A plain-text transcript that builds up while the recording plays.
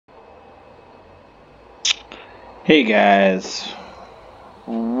Hey guys,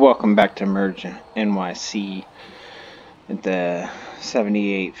 welcome back to EmergeNYC at the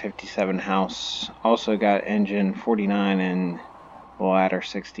 7857 house. Also got engine 49 and ladder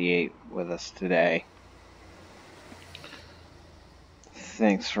 68 with us today.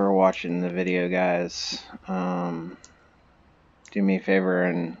 Thanks for watching the video, guys. Do me a favor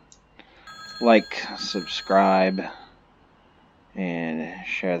and like, subscribe, and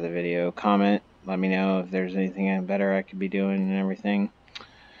share the video. Comment, let me know if there's anything better I could be doing and everything.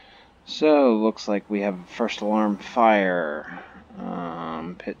 So, looks like we have first alarm fire.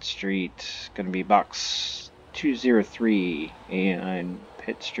 Pitt Street, gonna be box 203, 89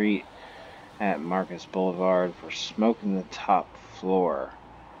 Pitt Street at Marcus Boulevard for smoke in the top floor.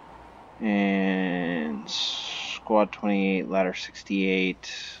 And Squad 28, Ladder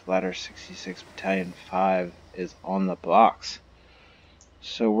 68, Ladder 66, Battalion 5 is on the box.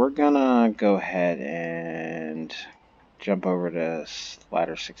 So we're gonna go ahead and jump over to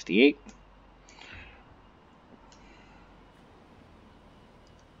Ladder 68.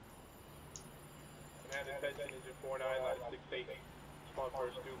 Attention, engine 49, ladder 68, spawn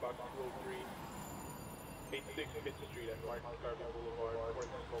first due, box 203, 86 Pitt Street at Marcus Boulevard, reporting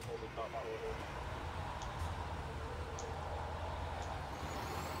smoke on the top floor.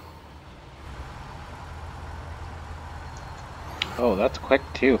 Oh, that's quick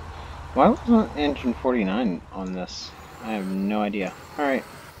too. Why wasn't engine 49 on this? I have no idea. Alright.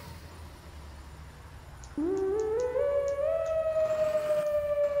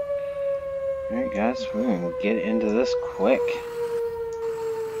 Alright guys, we're gonna get into this quick.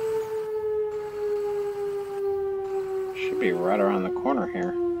 Should be right around the corner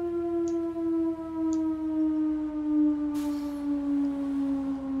here.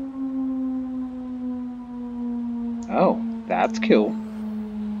 Oh, that's cool.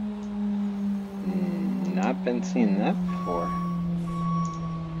 Not been seeing that before.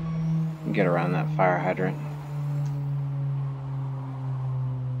 Get around that fire hydrant.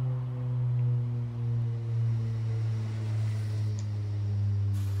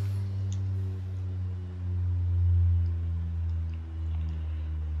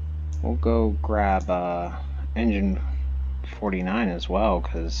 We'll go grab engine 49 as well,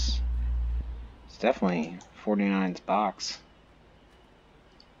 because it's definitely 49's box.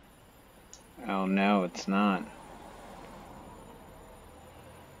 Oh no, it's not.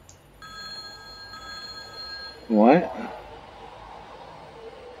 What?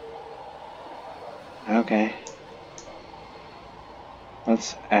 Okay.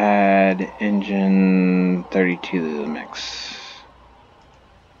 Let's add engine 32 to the mix.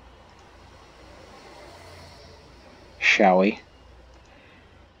 Shall we?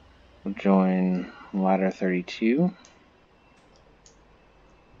 We'll join ladder 32.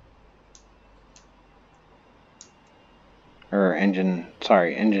 Or engine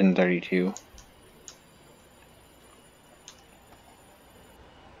 32.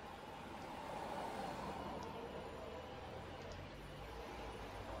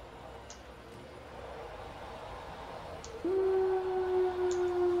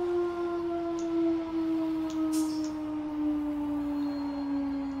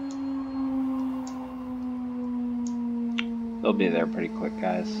 They'll be there pretty quick,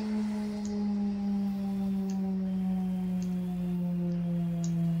 guys.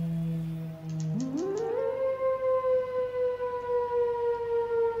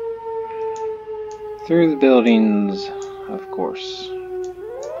 Through the buildings, of course.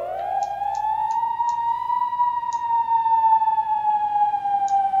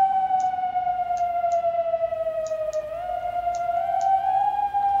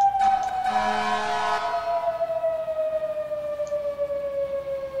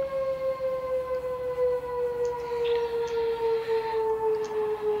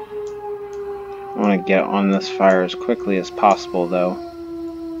 I want to get on this fire as quickly as possible, though.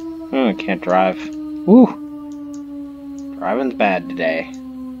 Oh, I can't drive. Woo! Driving's bad today.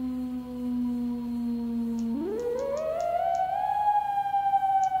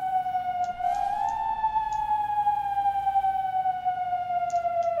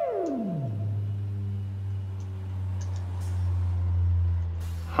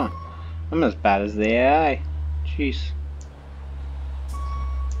 Huh. I'm as bad as the AI. Jeez.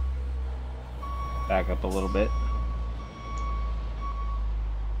 Back up a little bit.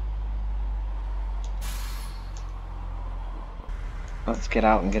 Let's get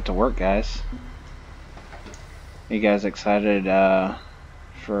out and get to work, guys. You guys excited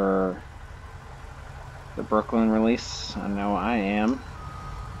for the Brooklyn release? I know I am.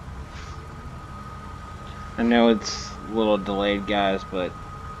 I know it's a little delayed, guys, but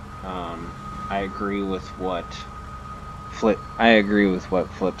I agree with what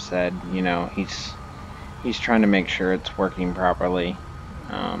Flip said. You know, he's trying to make sure it's working properly,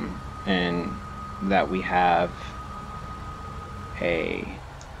 and that we have a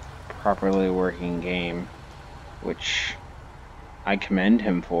properly working game, which I commend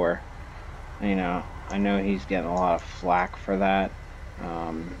him for. You know, I know he's getting a lot of flack for that,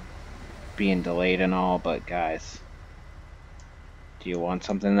 being delayed and all, but guys, do you want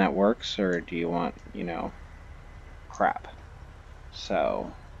something that works, or do you want, you know, crap?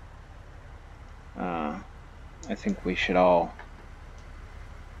 So, I think we should all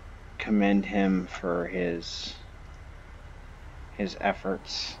commend him for his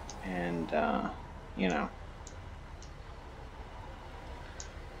efforts, and you know,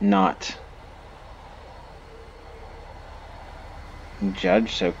 not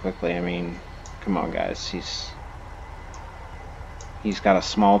judge so quickly. I mean, come on, guys. He's got a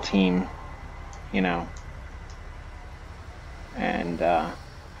small team, you know, and I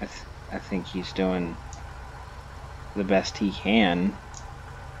think he's doing the best he can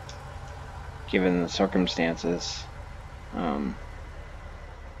given the circumstances. Get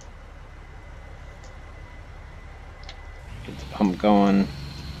the pump going.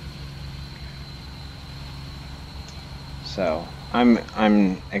 So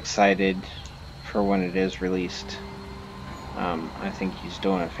I'm excited for when it is released. I think he's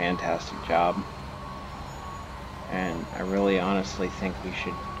doing a fantastic job, and I really honestly think we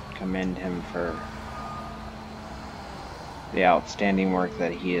should commend him for the outstanding work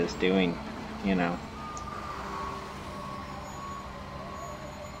that he is doing, you know.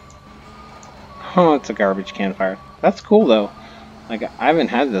 Oh, it's a garbage can fire. That's cool though. Like, I haven't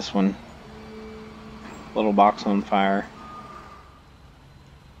had this one. Little box on fire.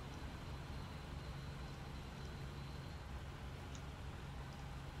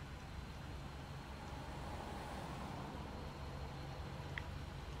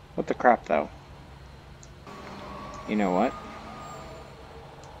 What the crap though? You know what?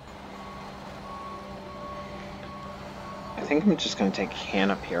 I think I'm just gonna take a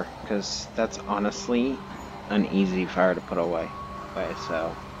can up here, because that's honestly an easy fire to put away.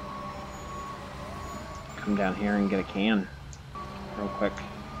 So come down here and get a can real quick.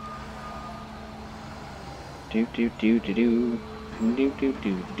 Do do do do do do do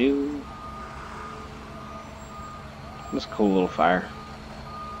do do. This cool little fire.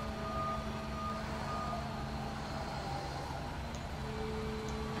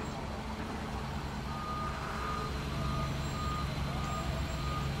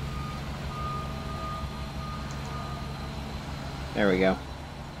 There we go.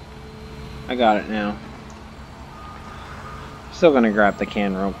 I got it now. Still gonna grab the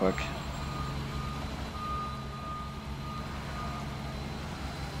can real quick.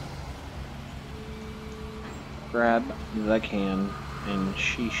 Grab the can, and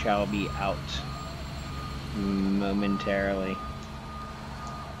she shall be out momentarily.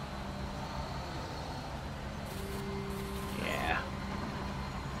 Yeah.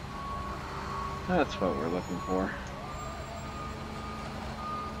 That's what we're looking for.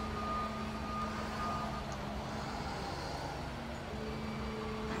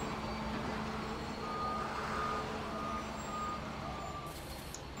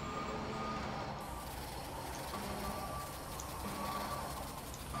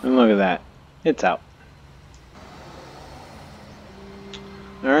 And look at that. It's out.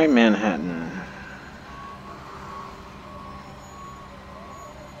 Alright, Manhattan.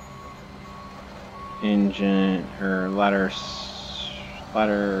 Engine, or ladder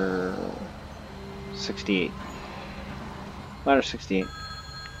 68. Ladder 68.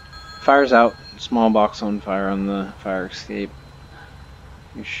 Fire's out. Small box on fire on the fire escape.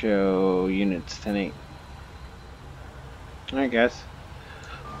 You show units 10-8. Alright, guys.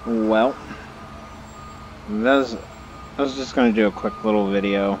 Well, I was just going to do a quick little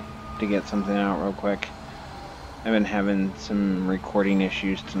video to get something out real quick. I've been having some recording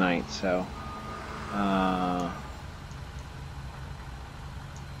issues tonight, so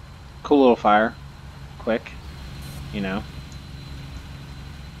cool little fire, quick, you know.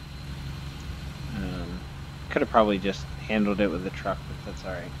 Could have probably just handled it with the truck, but that's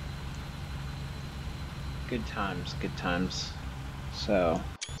alright. Good times, good times. So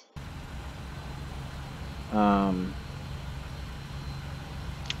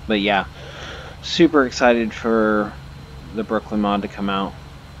but yeah, super excited for the Brooklyn mod to come out,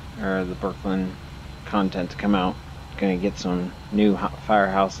 or the Brooklyn content to come out. Gonna get some new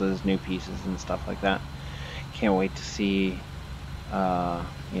firehouses, new pieces and stuff like that. Can't wait to see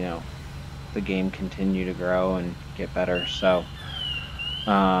you know, the game continue to grow and get better. So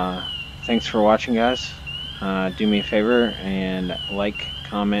thanks for watching, guys. Do me a favor and like,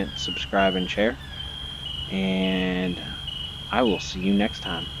 comment, subscribe, and share. And I will see you next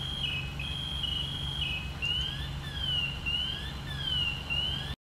time.